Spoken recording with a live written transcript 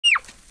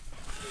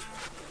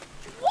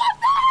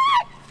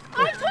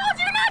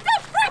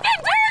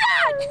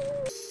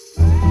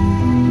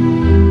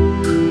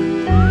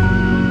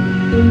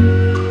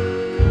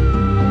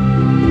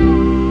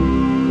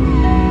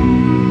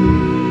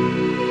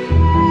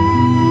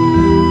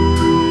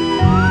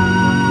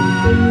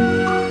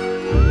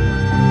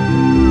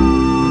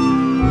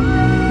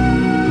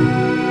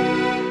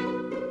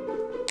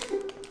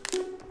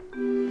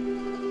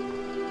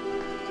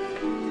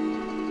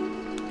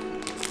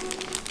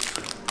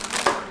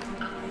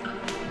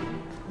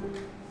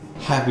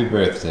Happy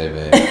birthday,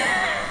 babe.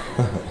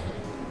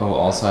 Oh,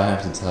 also I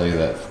have to tell you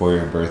that for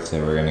your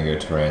birthday we're gonna go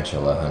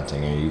tarantula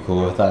hunting. Are you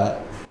cool with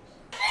that?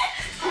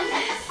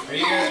 Are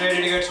you guys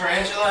ready to go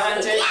tarantula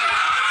hunting?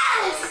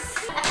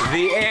 Yes!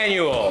 The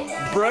annual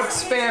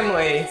Brooks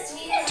family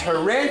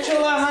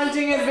tarantula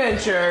hunting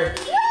adventure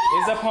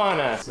is upon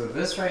us. So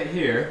this right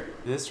here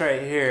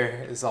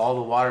is all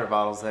the water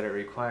bottles that it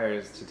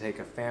requires to take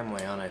a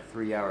family on a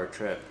 3-hour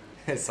trip.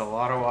 It's a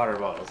lot of water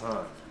bottles,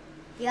 huh?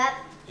 Yep.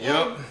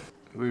 Yep.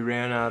 We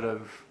ran out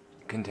of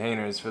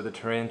containers for the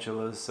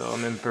tarantulas, so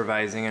I'm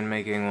improvising and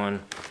making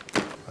one.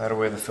 That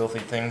way the filthy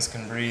things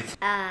can breathe.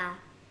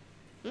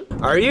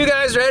 Are you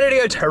guys ready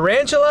to go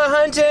tarantula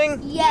hunting?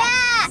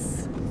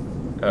 Yes!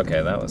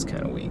 Okay, that was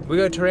kind of weak. We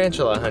go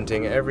tarantula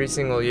hunting every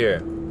single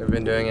year. We've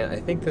been doing it, I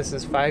think this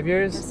is 5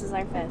 years? This is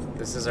our 5th.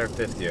 This is our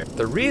 5th year.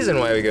 The reason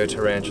why we go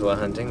tarantula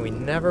hunting, we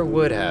never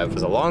would have. It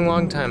was a long,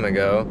 long time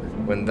ago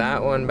when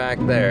that one back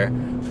there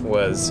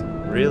was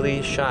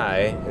really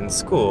shy in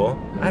school.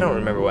 I don't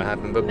remember what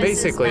happened, but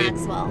basically,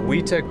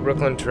 we took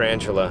Brooklyn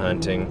tarantula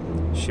hunting.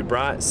 She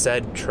brought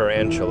said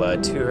tarantula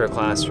to her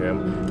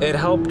classroom. It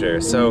helped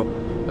her, so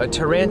a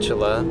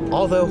tarantula,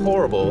 although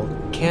horrible,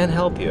 can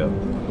help you.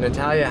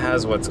 Natalia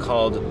has what's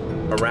called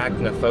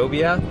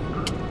arachnophobia.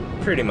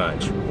 Pretty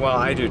much. Well,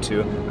 I do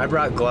too. I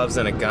brought gloves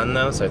and a gun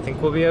though, so I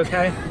think we'll be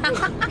okay.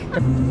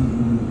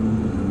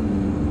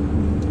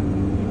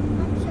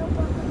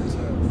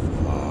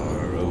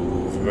 Far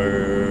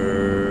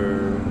over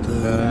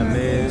the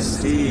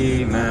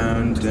misty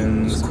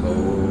mountains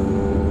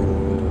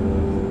cold,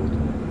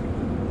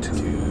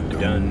 to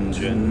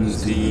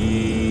dungeons deep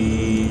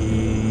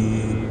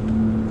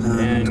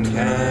and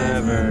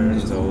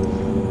caverns old,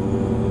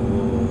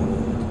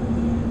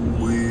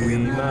 we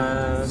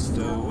must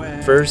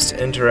away. First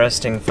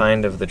interesting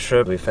find of the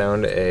trip, we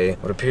found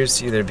what appears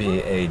to either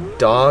be a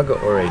dog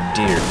or a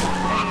deer. It's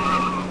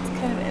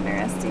kind of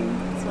interesting.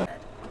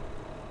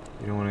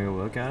 You don't want to go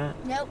look at it?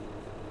 Nope.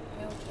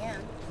 We can.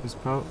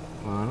 Well,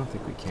 I don't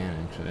think we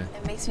can actually.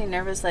 It makes me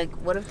nervous, like,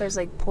 what if there's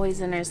like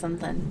poison or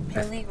something?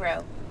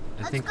 Peligro.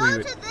 Let's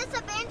go to this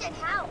abandoned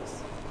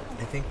house.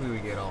 I think we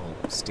would get all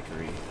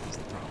stickery is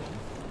the problem.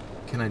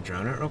 Can I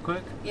drone it real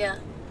quick? Yeah.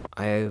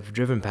 I've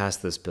driven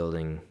past this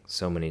building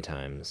so many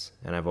times,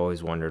 and I've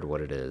always wondered what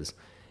it is.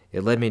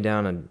 It led me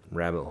down a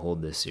rabbit hole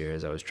this year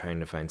as I was trying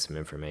to find some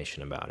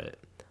information about it.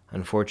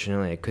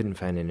 Unfortunately, I couldn't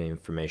find any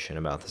information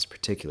about this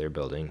particular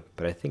building,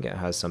 but I think it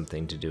has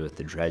something to do with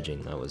the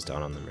dredging that was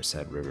done on the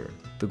Merced River.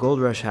 The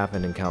gold rush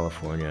happened in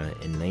California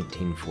in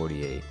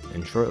 1948,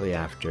 and shortly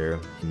after,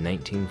 in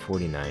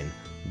 1949,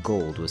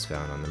 gold was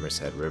found on the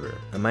Merced River.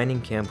 A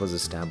mining camp was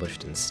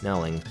established in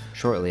Snelling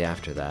shortly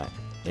after that,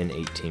 in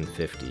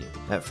 1850.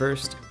 At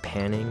first,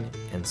 panning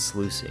and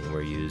sluicing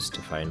were used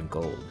to find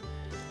gold,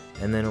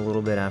 and then a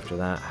little bit after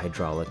that,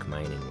 hydraulic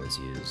mining was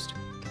used.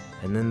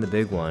 And then the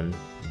big one,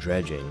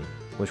 dredging,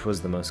 which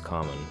was the most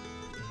common,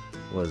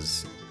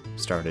 was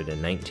started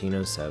in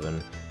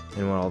 1907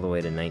 and went all the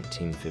way to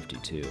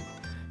 1952.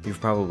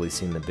 You've probably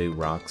seen the big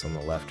rocks on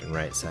the left and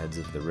right sides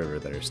of the river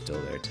that are still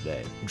there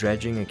today.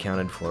 Dredging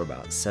accounted for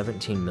about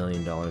 $17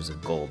 million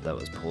of gold that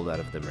was pulled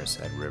out of the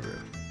Merced River.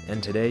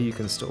 And today you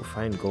can still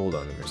find gold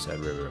on the Merced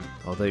River,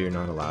 although you're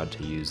not allowed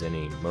to use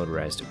any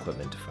motorized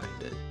equipment to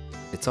find it.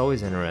 It's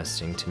always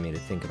interesting to me to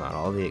think about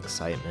all the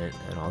excitement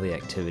and all the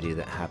activity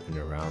that happened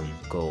around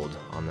gold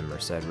on the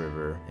Merced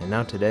River, and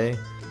now today,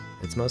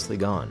 it's mostly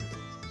gone.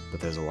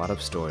 But there's a lot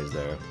of stories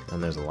there,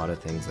 and there's a lot of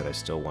things that I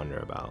still wonder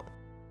about.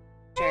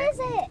 Where is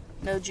it?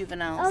 No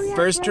juveniles. Oh, yeah,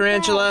 First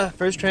tarantula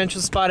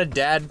spotted.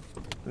 Dad,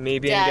 me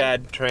being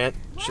dad,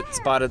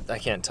 spotted. I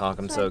can't talk,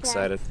 I'm so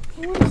excited.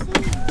 I want to see it.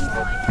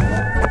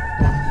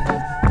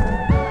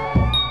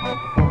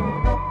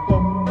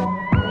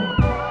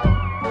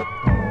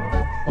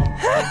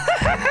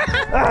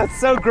 Ah, it's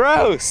so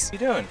gross! What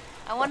are you doing?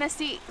 I want to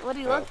see. What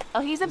do you look?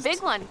 Oh, he's a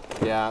big one.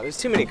 Yeah, there's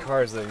too many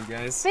cars though, you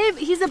guys. Babe,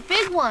 he's a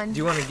big one. Do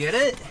you want to get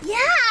it? Yeah!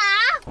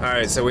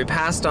 Alright, so we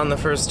passed on the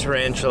first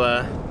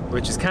tarantula,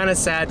 which is kind of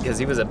sad because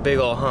he was a big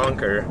ol'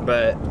 honker,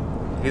 but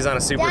he was on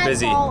a super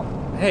busy...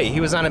 Hey, he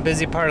was on a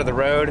busy part of the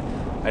road.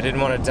 I didn't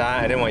want to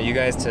die. I didn't want you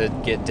guys to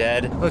get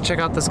dead. Oh, check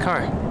out this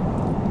car.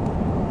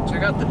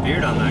 Check out the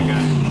beard on that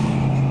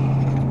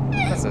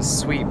guy. That's a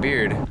sweet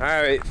beard.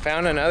 Alright,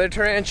 found another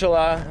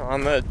tarantula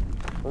on the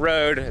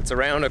road. It's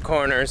around a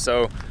corner,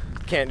 so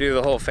can't do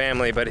the whole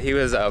family, but he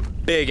was a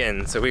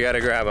biggin', so we gotta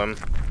grab him.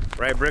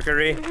 Right,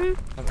 Brickery? Mm-hmm.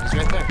 Oh, he's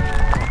right there.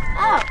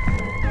 Oh!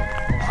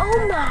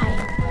 Oh my!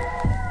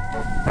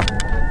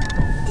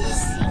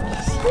 This thing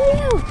is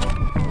huge!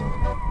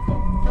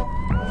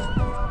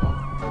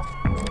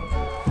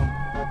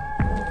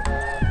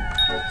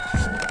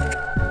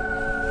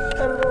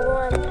 Number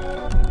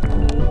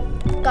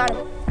 1. Got him.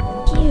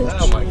 Huge.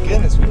 Oh my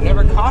goodness, we've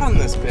never caught him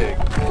this big.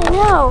 I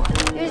know.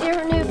 Here's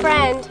your new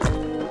friend.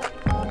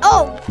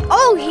 Oh!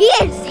 Oh, he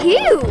is huge!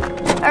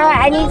 Alright,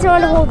 I need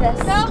someone to hold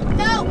this. No,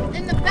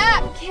 in the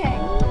back. Okay.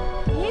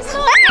 He's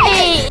not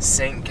big.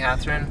 St.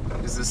 Catherine?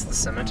 Is this the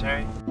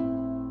cemetery?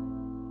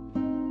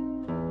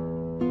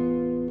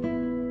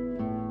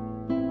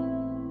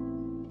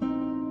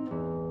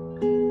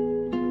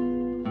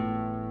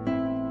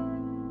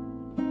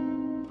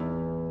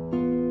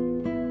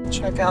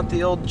 Check out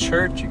the old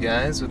church, you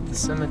guys, with the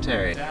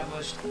cemetery.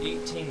 Established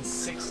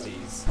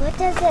 1860s. What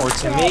does it Or to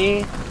say?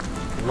 me,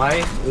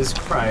 life is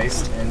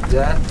Christ and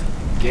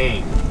death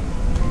gain.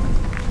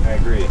 I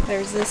agree.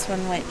 There's this one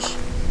which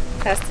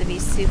has to be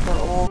super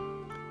old.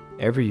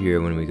 Every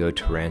year when we go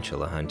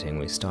tarantula hunting,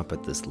 we stop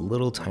at this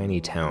little tiny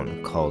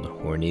town called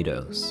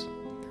Hornitos.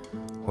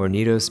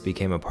 Hornitos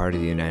became a part of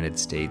the United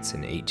States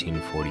in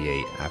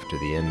 1848 after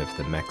the end of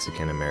the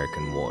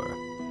Mexican-American War.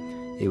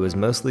 It was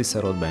mostly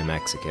settled by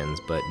Mexicans,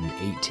 but in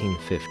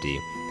 1850,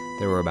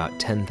 there were about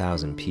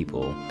 10,000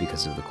 people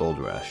because of the gold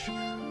rush.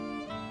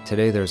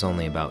 Today there's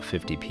only about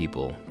 50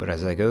 people, but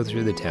as I go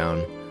through the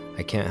town,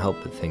 I can't help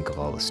but think of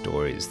all the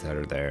stories that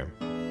are there.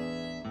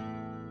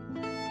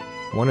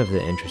 One of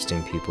the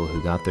interesting people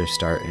who got their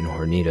start in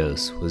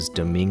Hornitos was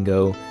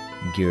Domingo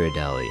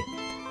Ghirardelli.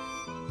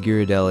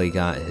 Ghirardelli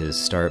got his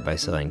start by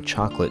selling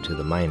chocolate to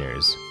the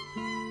miners,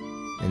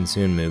 and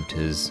soon moved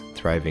his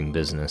thriving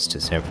business to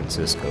San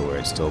Francisco, where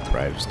it still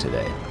thrives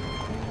today.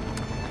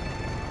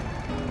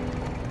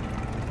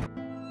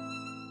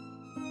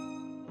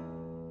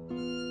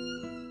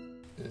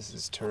 This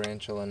is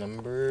tarantula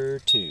number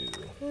 2.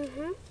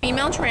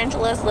 Female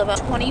tarantulas live up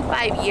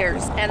 25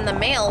 years, and the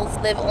males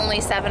live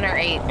only 7 or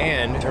 8.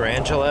 And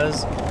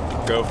tarantulas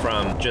go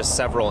from just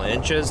several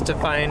inches to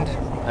find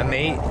a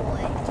mate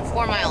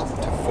 4 miles.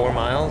 to 4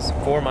 miles.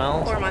 4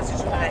 miles? 4 miles to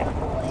try.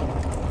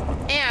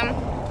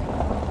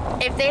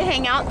 And if they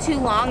hang out too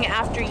long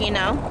after, you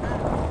know,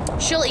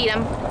 she'll eat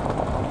them.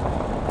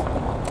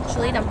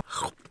 She'll eat them.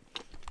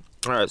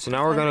 Alright, so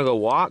now we're gonna go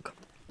walk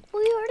We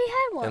already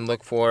had one. and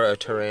look for a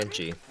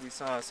tarantula. We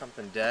saw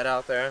something dead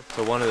out there.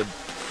 So one of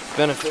the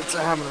benefits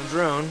of having a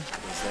drone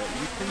is that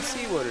you can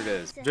see what it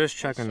is. Just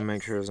checking to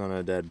make sure it's on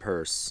a dead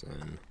purse.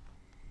 And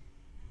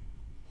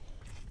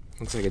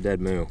looks like a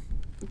dead moo.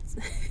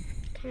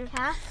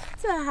 Calf?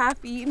 It's a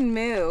half-eaten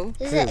moo.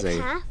 Is It is it a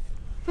a- calf?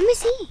 Let me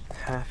see.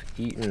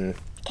 Half-eaten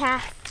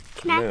Calf.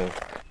 Can I moo.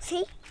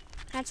 see?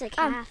 That's a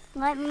calf.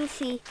 Let me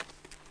see.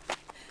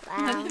 Let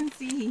Wow. him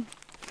see.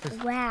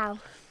 Wow.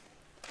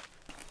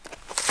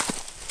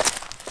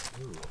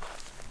 Ooh.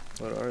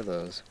 What are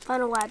those?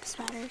 Funnel web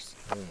spiders.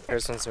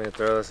 Here's wants me to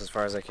throw this as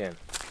far as I can.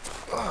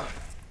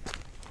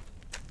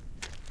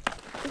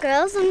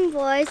 Girls and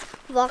boys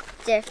look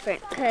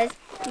different because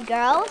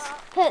girls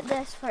put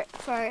this foot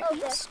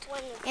first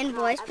and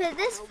boys put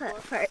this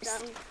foot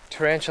first.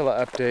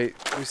 Tarantula update.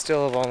 We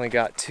still have only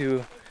got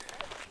 2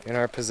 in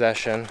our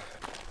possession.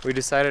 We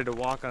decided to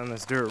walk on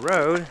this dirt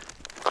road,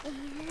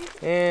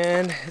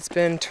 and it's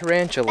been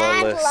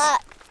tarantula-less. Bad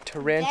luck.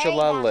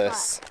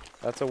 Tarantula-less.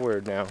 That's a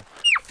word now.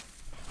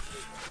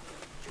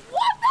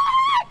 What the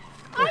heck?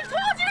 I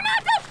told you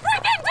not to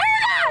freaking do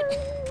that!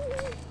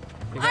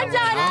 I'm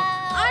done.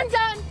 I'm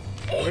done.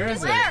 Where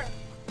is it? Where?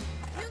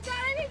 You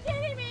gotta be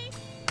kidding me.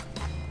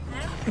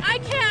 I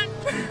can't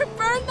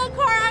burn the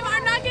car.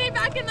 I'm not getting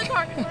back in the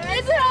car.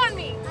 Is it on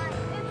me? Is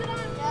it on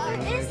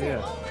me? Where is it?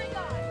 Oh my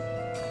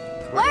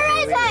god. Where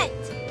is it?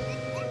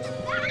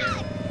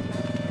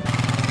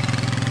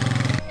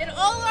 In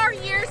all our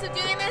years of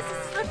doing this,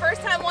 this is the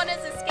first time one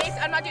has escaped.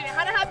 I'm not doing it.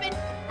 How'd it happen?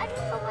 I don't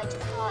know. I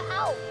just saw it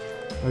out.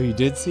 Oh, you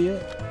did see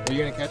it? Are you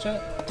gonna catch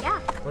it? Yeah,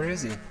 Where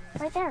is he?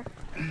 right there.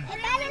 It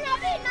better not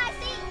be in my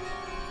seat.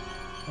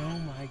 Oh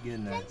my It's in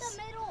goodness.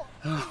 the middle.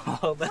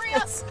 Oh, Hurry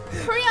up.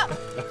 Hurry up.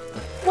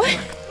 What?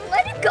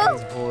 Let it go.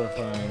 that's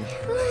horrifying.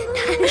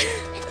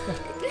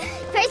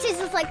 Pace is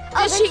just like,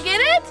 oh, Did she get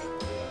it?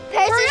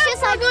 Pace Hurry is up.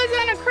 just I'm like, going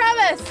down a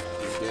crevice.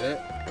 You get it?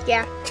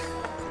 yeah.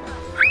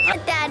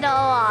 That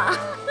all.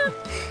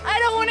 I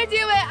don't want to do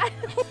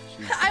it.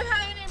 I'm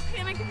having a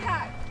panic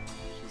attack.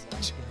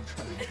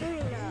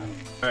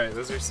 Alright,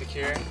 those are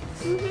secure. Let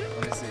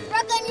me see.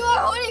 Reckon you are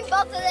holding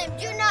both of them.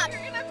 Do not.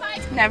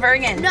 Never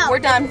again. No. We're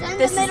done. It's in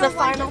This is middle the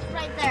one, final. just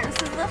right there.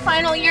 This is the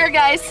final year,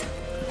 guys.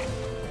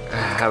 I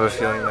have a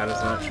feeling that is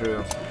not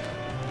true.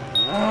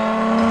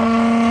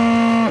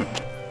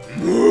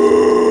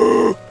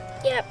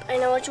 Yep, I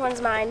know which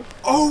one's mine.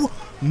 Oh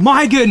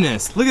my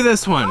goodness! Look at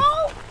this one.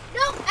 Oh,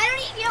 no, I don't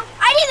need you.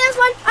 I need this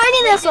one. I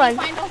need this one.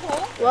 Find a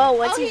hole. Whoa,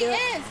 what's Oh, he doing?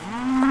 is.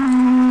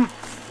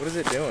 What is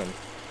it doing?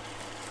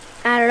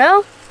 I don't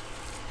know.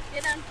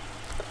 Get him.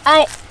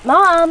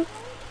 Mom.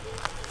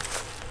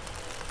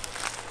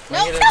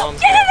 No, Get it, no, Mom's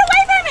get good. it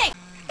away from me.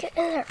 Get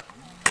in there.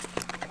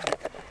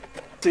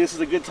 See, this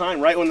is a good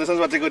time, right when the sun's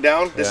about to go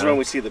down. This is Yeah. when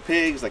we see the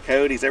pigs, the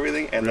coyotes,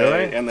 everything, and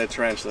Really? the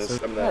tarantulas. So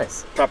I'm the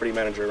nice. property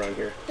manager around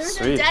here. There's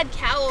Sweet. a dead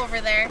cow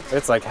over there.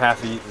 It's like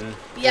half eaten.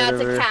 Yeah, it's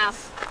Whatever. a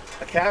calf.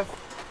 A calf?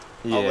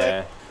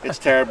 Yeah. It's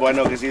terrible. I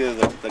know because either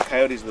the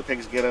coyotes or the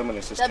pigs get them, and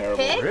it's just The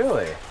terrible. pig?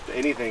 Really?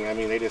 Anything. I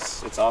mean,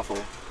 it's awful.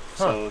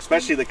 So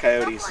especially the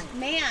coyotes.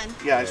 Man.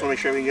 Yeah, I just want to make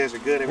sure you guys are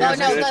good. No, Everyone's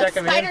no, good. the check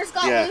 'em in? spiders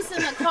got Yeah. loose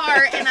in the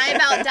car and I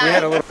about died. We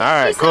had a little. All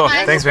right, Peace cool. out,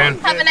 guys. Thanks, man.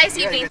 Have a nice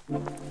evening.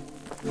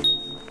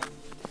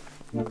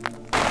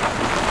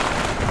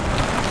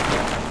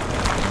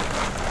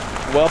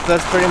 Well,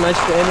 that's pretty much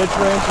the end of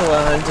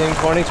tarantula hunting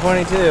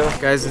 2022.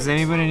 Guys, does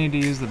anybody need to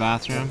use the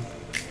bathroom?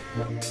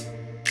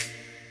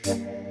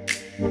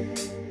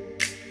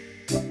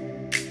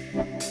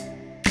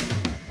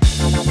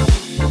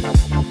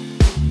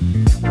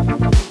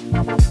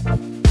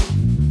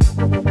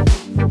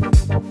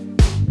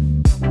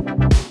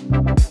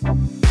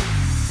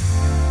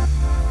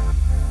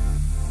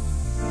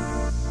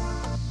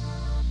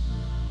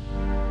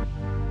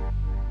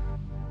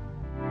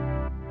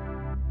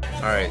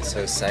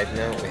 So side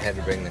note, we had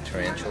to bring the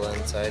tarantula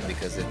inside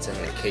because it's in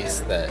the case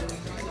that...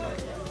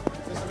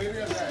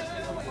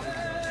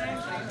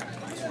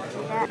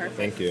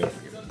 Thank you.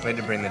 We had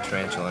to bring the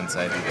tarantula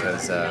inside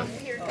because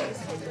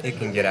it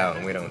can get out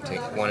and we don't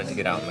want it to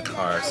get out in the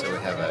car, so we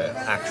have an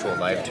actual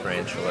live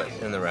tarantula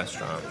in the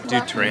restaurant. Do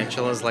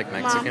tarantulas like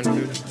Mexican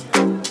food?